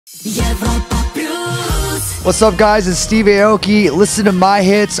Европа Плюс. What's up, guys? It's Steve Aoki. Listen to my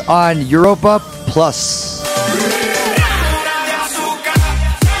hits on Europa Plus.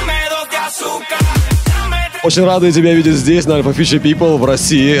 Очень рады тебя видеть здесь, на Alpha Future People в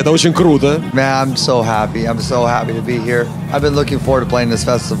России. Это очень круто. Man, I'm so happy. I'm so happy to be here. I've been looking forward to playing this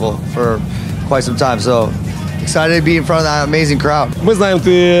festival for quite some time, so excited to be in front of that amazing crowd. Мы знаем,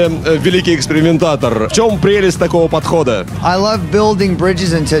 ты великий экспериментатор. В чем прелесть такого подхода? I love building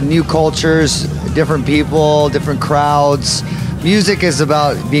bridges into new cultures, different people, different crowds. Music is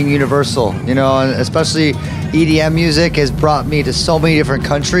about being universal, you know, and especially EDM music has brought me to so many different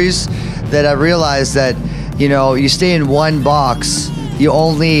countries that I realized that, you know, you stay in one box, you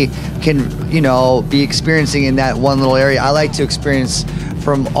only can, you know, be experiencing in that one little area. I like to experience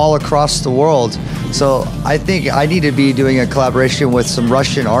from all across the world. So I think I need to be doing a collaboration with some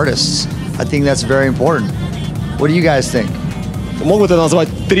Russian artists. I think that's very important. What do you guys think? Могут ли назвать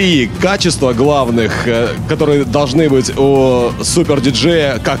три качества главных, которые должны быть у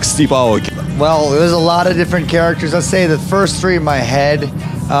супердиджея, как Стив Аоки? Well, there's a lot of different characters. Let's say the first three in my head.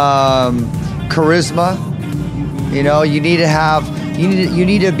 Charisma. You know, you need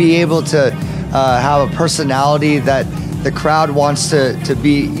to be able to have a personality that the crowd wants to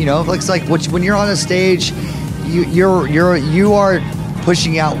be. You know, it's like when you're on a stage, you are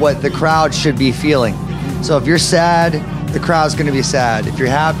pushing out what the crowd should be feeling. So if you're sad, the crowd's going to be sad. If you're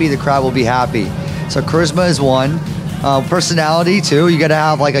happy, the crowd will be happy. So charisma is one. Personality too. You got to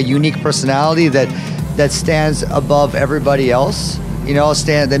have like a unique personality that stands above everybody else. You know,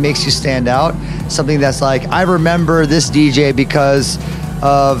 that makes you stand out. Something that's like, I remember this DJ because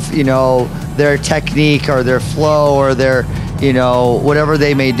of, you know, their technique or their flow or their, you know, whatever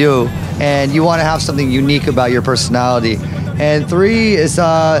they may do. And you want to have something unique about your personality. And three is,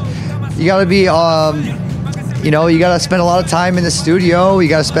 you got to be, you know, you got to spend a lot of time in the studio. You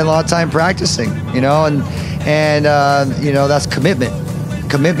got to spend a lot of time practicing, you know, and you know, that's commitment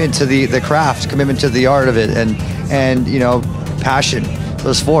to the craft, commitment to the art of it, and you know, passion.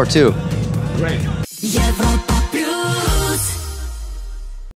 Those four too. Great. Европа Плюс.